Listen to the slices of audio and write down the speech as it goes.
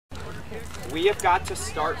We have got to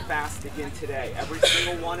start fast again today. Every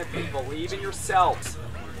single one of you, believe in yourselves.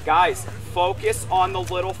 Guys, focus on the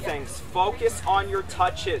little things. Focus on your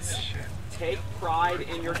touches. Take pride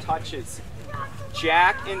in your touches.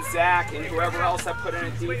 Jack and Zach and whoever else I put in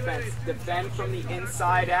a defense, defend from the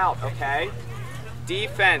inside out, okay?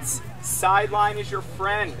 Defense, sideline is your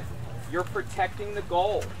friend. You're protecting the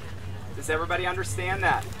goal. Does everybody understand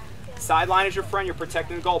that? Sideline is your friend, you're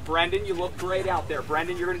protecting the goal. Brendan, you look great out there.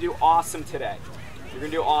 Brendan, you're gonna do awesome today. You're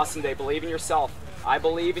gonna do awesome today. Believe in yourself. I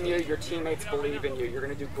believe in you, your teammates believe in you. You're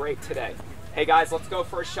gonna do great today. Hey guys, let's go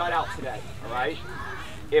for a shutout today, all right?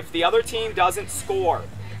 If the other team doesn't score,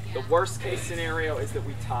 the worst case scenario is that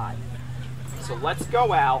we tie. So let's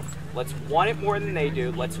go out, let's want it more than they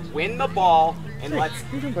do, let's win the ball, and let's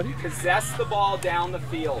possess the ball down the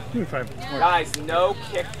field. Guys, no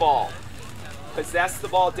kickball. Possess the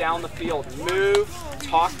ball down the field. Move,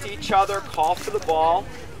 talk to each other, call for the ball.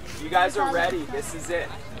 You guys are ready. This is it.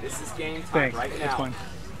 This is game time right now.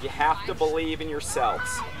 You have to believe in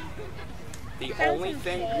yourselves. The only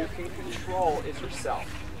thing you can control is yourself.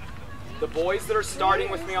 The boys that are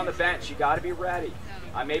starting with me on the bench, you got to be ready.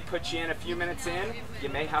 I may put you in a few minutes in. You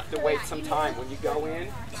may have to wait some time. When you go in,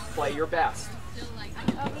 play your best.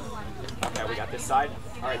 Okay, we got this side.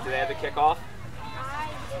 All right, do they have the kickoff?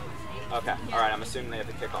 Okay, all right, I'm assuming they have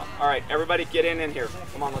the kickoff. All right, everybody get in here.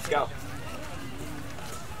 Come on, let's go.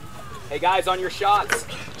 Hey guys, on your shots,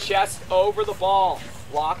 chest over the ball.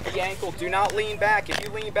 Lock the ankle, do not lean back. If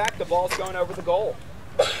you lean back, the ball's going over the goal.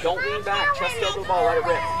 Don't lean back, chest over the ball, let it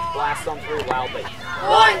rip. Blast on through loudly.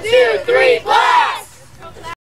 1, 2, 3, blast!